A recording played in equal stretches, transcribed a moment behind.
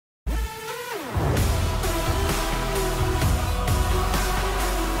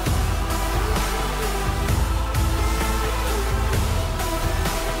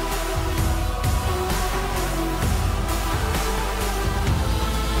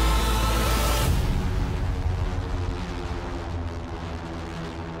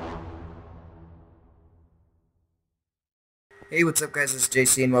Hey, what's up guys, it's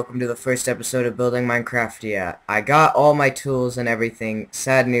JC and welcome to the first episode of Building Minecraftia. I got all my tools and everything.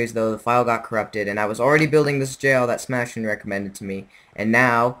 Sad news though, the file got corrupted and I was already building this jail that Smashin recommended to me. And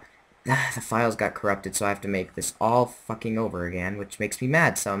now, the files got corrupted, so I have to make this all fucking over again, which makes me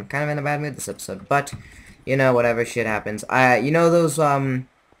mad, so I'm kind of in a bad mood this episode. But, you know, whatever, shit happens. You know those, my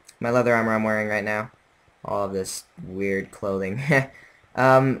leather armor I'm wearing right now? All of this weird clothing.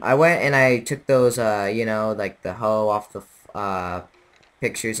 I went and I took those, you know, like the hoe off the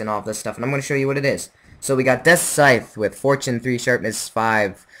pictures and all of this stuff, and I'm going to show you what it is. So we got Death Scythe with Fortune 3, Sharpness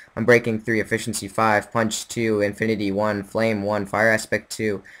 5, Unbreaking 3, Efficiency 5, Punch 2, Infinity 1, Flame 1, Fire Aspect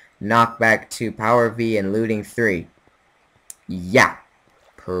 2, Knockback 2, Power V, and Looting 3. Yeah,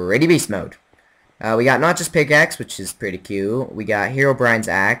 pretty beast mode. We got Not Just Pickaxe, which is pretty cute. We got Herobrine's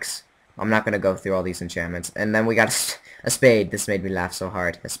Axe. I'm not going to go through all these enchantments. And then we got a spade. This made me laugh so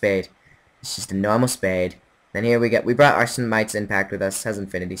hard. A spade. It's just a normal spade. Then here we brought Arsenmite's Impact with us. Has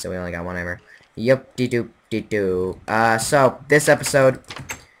Infinity, so we only got one ever. Yup, de-doop. So, this episode,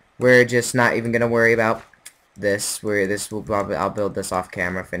 we're just not even going to worry about this. I'll build this off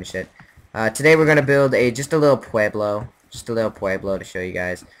camera, finish it. Today we're going to build just a little Pueblo. Just a little Pueblo to show you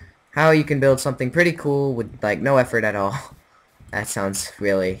guys how you can build something pretty cool with, like, no effort at all. That sounds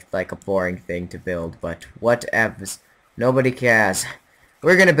really like a boring thing to build, but whatevs. Nobody cares.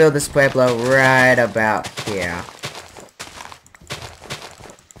 We're gonna build this Pueblo right about here.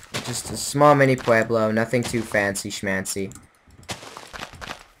 Just a small mini Pueblo, nothing too fancy schmancy.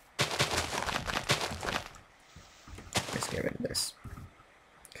 Let's get rid of this.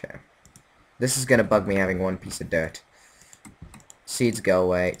 Okay. This is gonna bug me having one piece of dirt. Seeds go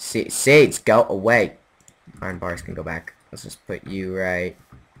away. Seeds go away! Iron bars can go back. Let's just put you right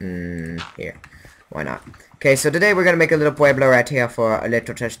here. Why not? Okay, so today we're gonna make a little Pueblo right here for a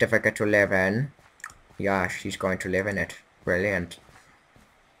little testifier to live in. Yeah, she's going to live in it. Brilliant.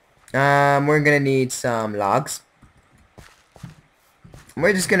 We're gonna need some logs.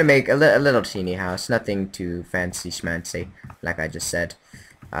 We're just gonna make a little teeny house, nothing too fancy schmancy, like I just said.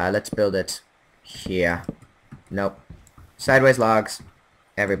 Let's build it here. Nope. Sideways logs.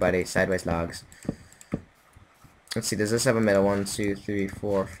 Everybody, sideways logs. Let's see, does this have a middle? 1, 2, 3,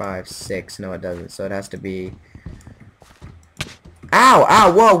 4, 5, 6. No, it doesn't. So it has to be... Ow!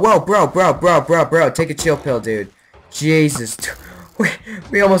 Ow! Whoa! Bro! Take a chill pill, dude. Jesus.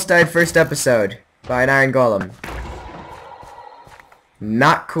 We almost died first episode by an iron golem.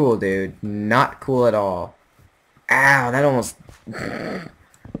 Not cool, dude. Not cool at all. Ow! That almost...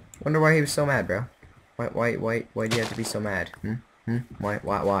 Wonder why he was so mad, bro. Why do you have to be so mad?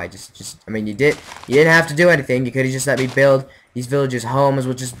 Why? Just, I mean, you didn't have to do anything. You could have just let me build these villagers' homes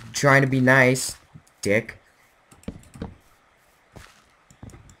with just trying to be nice, dick.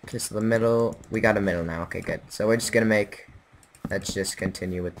 Okay, so the middle, we got a middle now. Okay, good. So we're just gonna make, let's just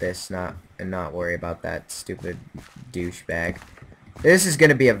continue with this, not worry about that stupid douchebag. This is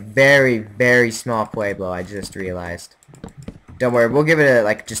gonna be a very, very small Pueblo, I just realized. Don't worry, we'll give it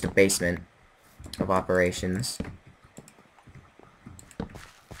like just a basement of operations.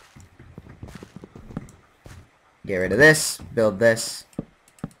 Get rid of this, build this.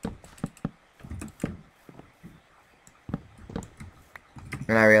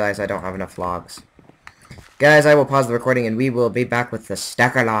 And I realize I don't have enough logs. Guys, I will pause the recording and we will be back with the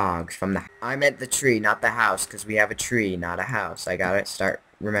stack of logs from the... I meant the tree, not the house, because we have a tree, not a house. I gotta start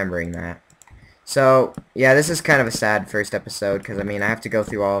remembering that. So, yeah, this is kind of a sad first episode, because, I mean, I have to go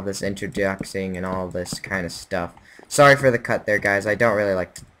through all of this introducing and all this kind of stuff. Sorry for the cut there, guys. I don't really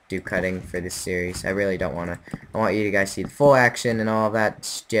like to do cutting for this series. I really don't want to. I want you to guys see the full action and all of that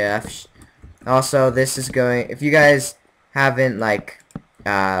stuff. Also, this is going, if you guys haven't like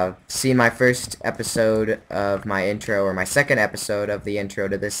seen my first episode of my intro or my second episode of the intro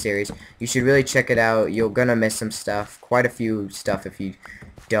to this series, you should really check it out. You're gonna miss some stuff, quite a few stuff if you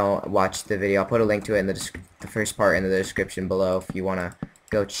don't watch the video. I'll put a link to it in the first part in the description below if you want to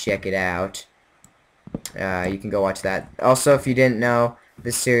go check it out. You can go watch that. Also, if you didn't know,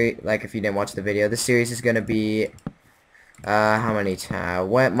 this series, like if you didn't watch the video, this series is going to be, how many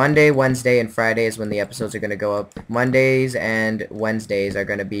times? Monday, Wednesday, and Friday is when the episodes are going to go up. Mondays and Wednesdays are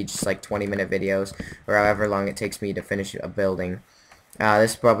going to be just like 20-minute videos, or however long it takes me to finish a building.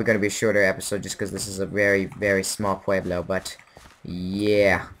 This is probably going to be a shorter episode just because this is a very, very small Pueblo, but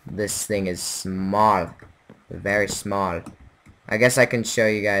yeah, this thing is small. Very small. I guess I can show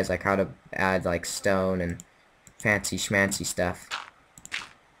you guys like how to add like stone and fancy schmancy stuff.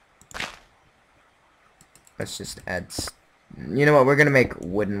 Let's just add... You know what? We're gonna make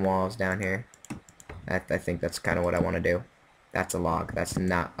wooden walls down here. I think that's kind of what I want to do. That's a log. That's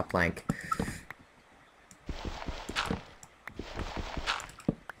not a plank.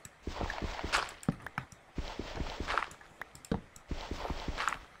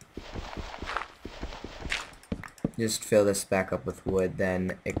 just fill this back up with wood,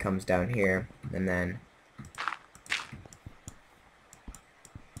 then it comes down here, and then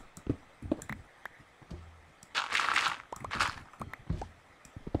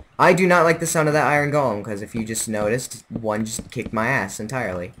I do not like the sound of that iron golem, because if you just noticed, one just kicked my ass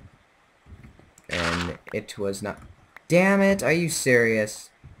entirely. And it was not... Damn it, are you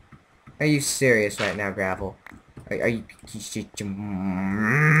serious? Are you serious right now, Gravel? Are you...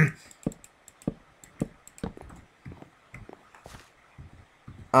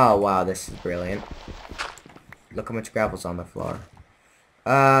 Oh, wow, this is brilliant. Look how much gravel's on the floor.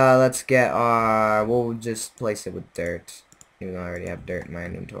 Let's get our... We'll just place it with dirt. Even though I already have dirt in my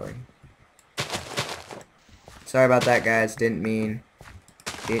inventory. Sorry about that, guys. Didn't mean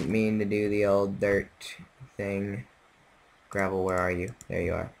to do the old dirt thing. Gravel, where are you? There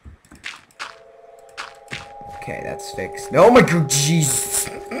you are. Okay, that's fixed. Oh my god, Jesus!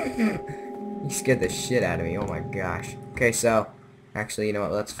 You scared the shit out of me. Oh my gosh. Okay, so... Actually, you know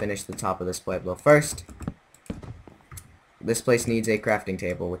what? Let's finish the top of this Pueblo first. This place needs a crafting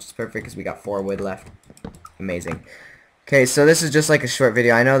table, which is perfect because we got 4 wood left. Amazing. Okay, so this is just like a short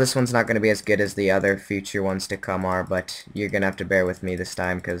video. I know this one's not going to be as good as the other future ones to come are, but you're going to have to bear with me this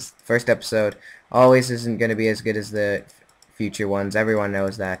time because first episode always isn't going to be as good as the future ones. Everyone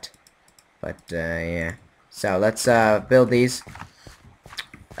knows that. But, yeah. So, let's build these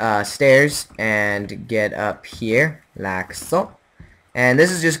stairs and get up here, like so. And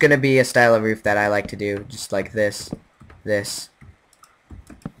this is just going to be a style of roof that I like to do, just like this, this,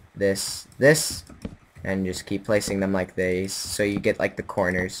 and just keep placing them like these, so you get like the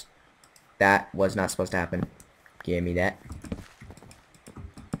corners. That was not supposed to happen. Give me that.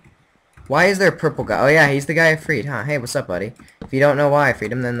 Why is there a purple guy? Oh yeah, he's the guy I freed, huh? Hey, what's up, buddy? If you don't know why I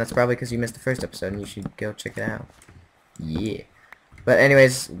freed him, then that's probably because you missed the first episode, and you should go check it out. Yeah. But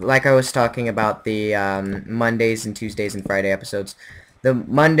anyways, like I was talking about the Mondays and Tuesdays and Friday episodes. The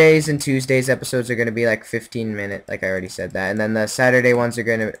Mondays and Tuesdays episodes are going to be like 15-minute, like I already said that. And then the Saturday ones are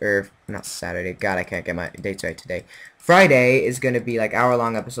going to, or not Saturday, God, I can't get my dates right today. Friday is going to be like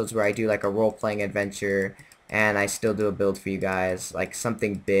hour-long episodes where I do like a role-playing adventure, and I still do a build for you guys, like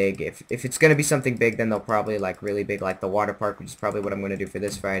something big. If it's going to be something big, then they'll probably like really big, like the water park, which is probably what I'm going to do for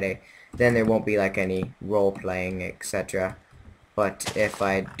this Friday. Then there won't be like any role-playing, etc. But if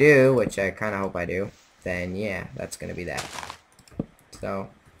I do, which I kind of hope I do, then yeah, that's going to be that. So,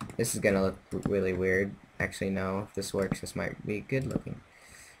 this is going to look really weird. Actually, no, if this works, this might be good looking.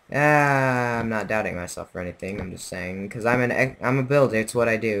 I'm not doubting myself or anything, I'm just saying, because I'm a builder, it's what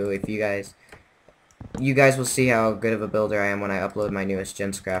I do. If you guys will see how good of a builder I am when I upload my newest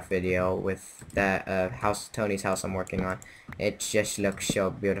Genscraft video with that Tony's house I'm working on. It just looks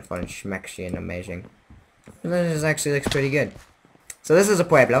so beautiful and schmexy and amazing. This actually looks pretty good. So this is a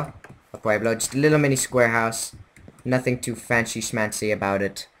Pueblo, just a little mini square house. Nothing too fancy schmancy about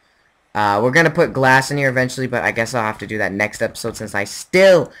it. We're gonna put glass in here eventually, but I guess I'll have to do that next episode since I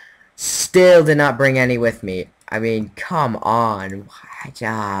still did not bring any with me. I mean, come on.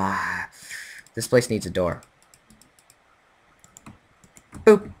 This place needs a door.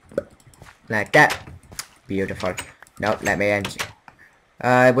 Boop. Like that. Beautiful. Nope, let me end.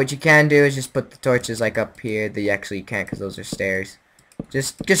 What you can do is just put the torches like up here. Actually you can't because those are stairs.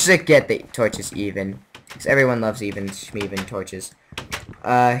 Just to get the torches even. Because everyone loves even schmeven torches.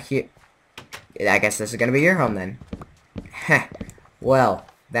 Here. I guess this is gonna be your home then. Heh. Well,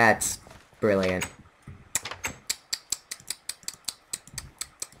 that's brilliant.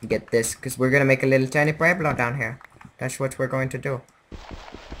 Get this, because we're gonna make a little tiny Pueblo down here. That's what we're going to do.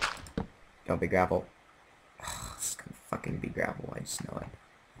 Don't be gravel. Oh, it's gonna fucking be gravel, I just know it.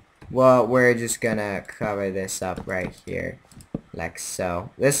 Well, we're just gonna cover this up right here. Like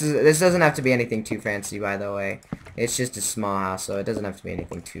so. This doesn't have to be anything too fancy, by the way. It's just a small house, so it doesn't have to be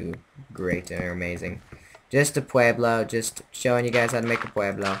anything too great or amazing. Just a Pueblo, just showing you guys how to make a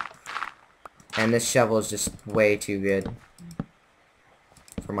Pueblo. And this shovel is just way too good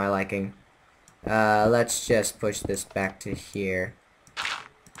for my liking. Let's just push this back to here.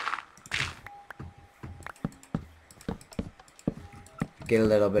 Get a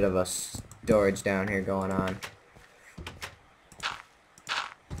little bit of a storage down here going on.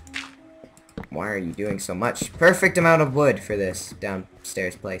 Why are you doing so much? Perfect amount of wood for this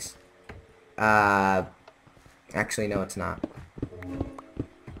downstairs place. Actually, no, it's not.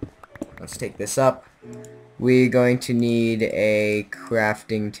 Let's take this up. We're going to need a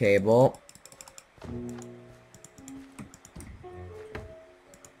crafting table.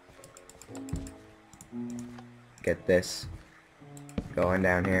 Get this going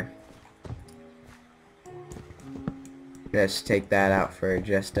down here. Just take that out for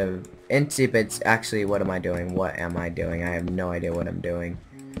just a incy bit. Actually, what am I doing? What am I doing? I have no idea what I'm doing.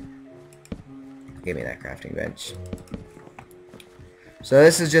 Give me that crafting bench. So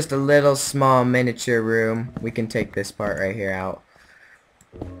this is just a little small miniature room. We can take this part right here out.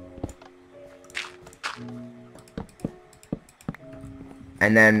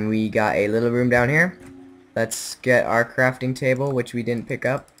 And then we got a little room down here. Let's get our crafting table, which we didn't pick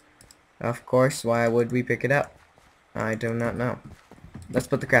up. Of course, why would we pick it up? I do not know. Let's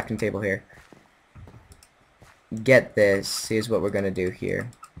put the crafting table here. Get this. Here's what we're gonna do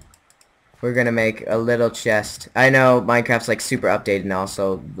here. We're gonna make a little chest. I know Minecraft's like super updated now,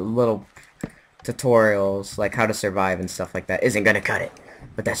 so the little tutorials, like how to survive and stuff like that, isn't gonna cut it.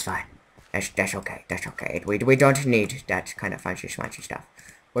 But that's fine. That's okay. That's okay. We don't need that kind of fancy schmancy stuff.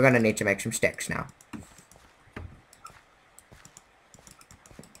 We're gonna need to make some sticks now.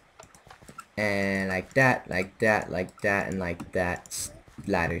 And like that, like that, like that, and like that.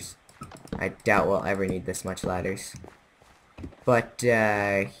 Ladders. I doubt we'll ever need this much ladders. But,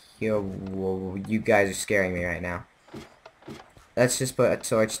 you guys are scaring me right now. Let's just put a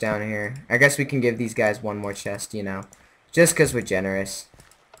torch down here. I guess we can give these guys one more chest, you know. Just because we're generous.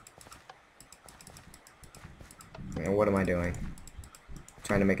 What am I doing?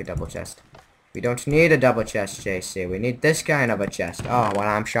 Trying to make a double chest. We don't need a double chest, JC. We need this kind of a chest. Oh, well,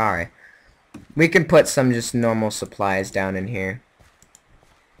 I'm sorry. We can put some just normal supplies down in here.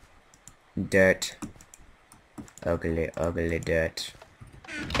 Dirt. Ugly, ugly dirt.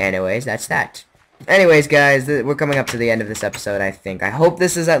 Anyways, that's that. Anyways, guys, we're coming up to the end of this episode, I think. I hope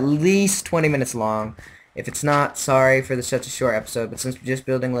this is at least 20 minutes long. If it's not, sorry for such a short episode, but since we're just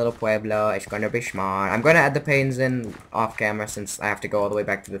building Little Pueblo, it's going to be smart. I'm going to add the panes in off camera since I have to go all the way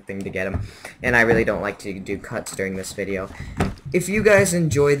back to the thing to get them. And I really don't like to do cuts during this video. If you guys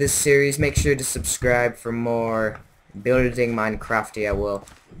enjoy this series, make sure to subscribe for more building Minecraftia.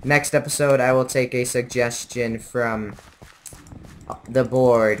 Next episode, I will take a suggestion from the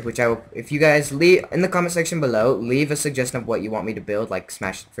board, which I will, if you guys leave in the comment section below, leave a suggestion of what you want me to build, like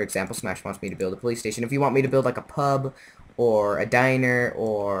Smash, for example, Smash wants me to build a police station. If you want me to build like a pub, or a diner,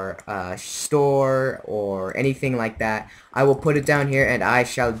 or a store, or anything like that, I will put it down here, and I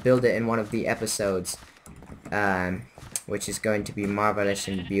shall build it in one of the episodes, which is going to be marvelous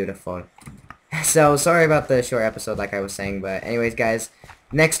and beautiful. So, sorry about the short episode, like I was saying, but anyways, guys,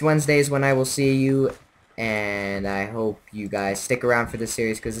 next Wednesday is when I will see you, and I hope you guys stick around for this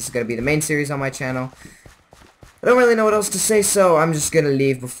series, because this is going to be the main series on my channel. I don't really know what else to say, so I'm just going to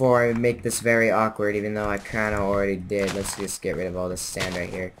leave before I make this very awkward, even though I kind of already did. Let's just get rid of all this sand right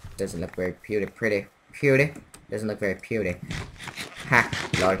here. Doesn't look very pretty. Doesn't look very pretty. Ha,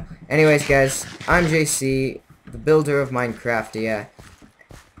 lord. Anyways, guys, I'm JC, the builder of Minecraftia.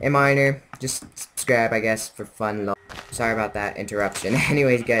 A miner, just subscribe, I guess, for fun. Sorry about that interruption.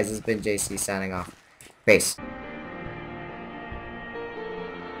 Anyways, guys, this has been JC signing off. Peace.